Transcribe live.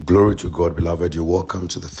Glory to God, beloved. You're welcome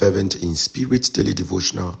to the Fervent In Spirit daily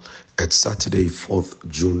devotional at Saturday, 4th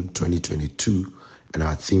June 2022. And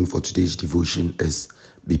our theme for today's devotion is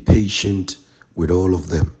be patient with all of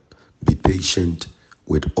them. Be patient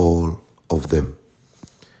with all of them.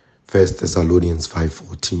 1 Thessalonians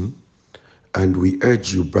 5:14. And we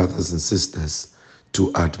urge you, brothers and sisters,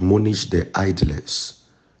 to admonish the idlers,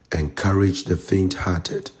 encourage the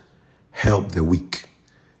faint-hearted, help the weak,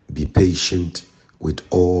 be patient with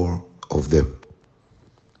all of them.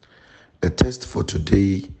 The text for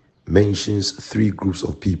today mentions three groups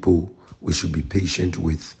of people we should be patient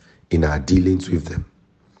with in our dealings with them.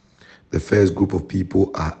 The first group of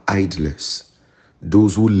people are idlers,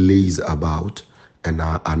 those who laze about and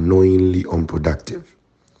are annoyingly unproductive.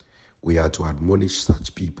 We are to admonish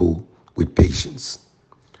such people with patience.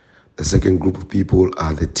 The second group of people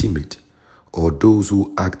are the timid, or those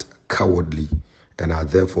who act cowardly and are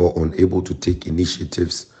therefore unable to take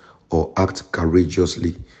initiatives or act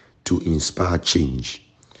courageously to inspire change.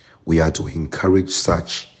 We are to encourage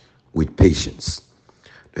such with patience.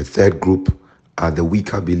 The third group are the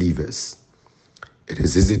weaker believers. It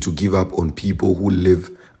is easy to give up on people who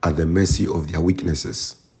live at the mercy of their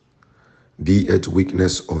weaknesses, be it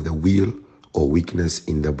weakness of the will or weakness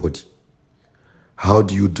in the body. How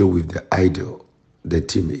do you deal with the idle, the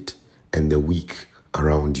timid, and the weak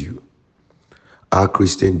around you? Our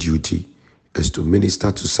Christian duty is to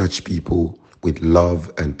minister to such people with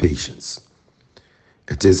love and patience.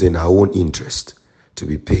 It is in our own interest to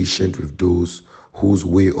be patient with those whose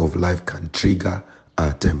way of life can trigger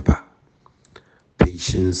our temper.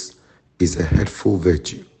 Patience is a helpful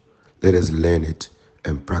virtue. Let us learn it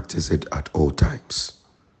and practice it at all times.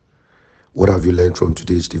 What have you learned from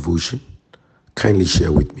today's devotion? Kindly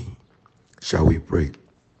share with me. Shall we pray?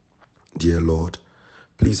 Dear Lord,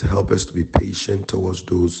 please help us to be patient towards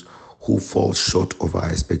those who fall short of our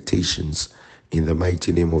expectations in the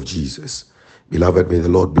mighty name of Jesus. Beloved, may the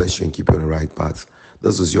Lord bless you and keep you on the right path.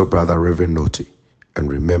 This is your brother, Reverend Naughty. And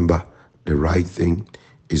remember, the right thing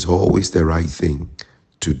is always the right thing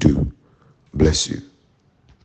to do. Bless you.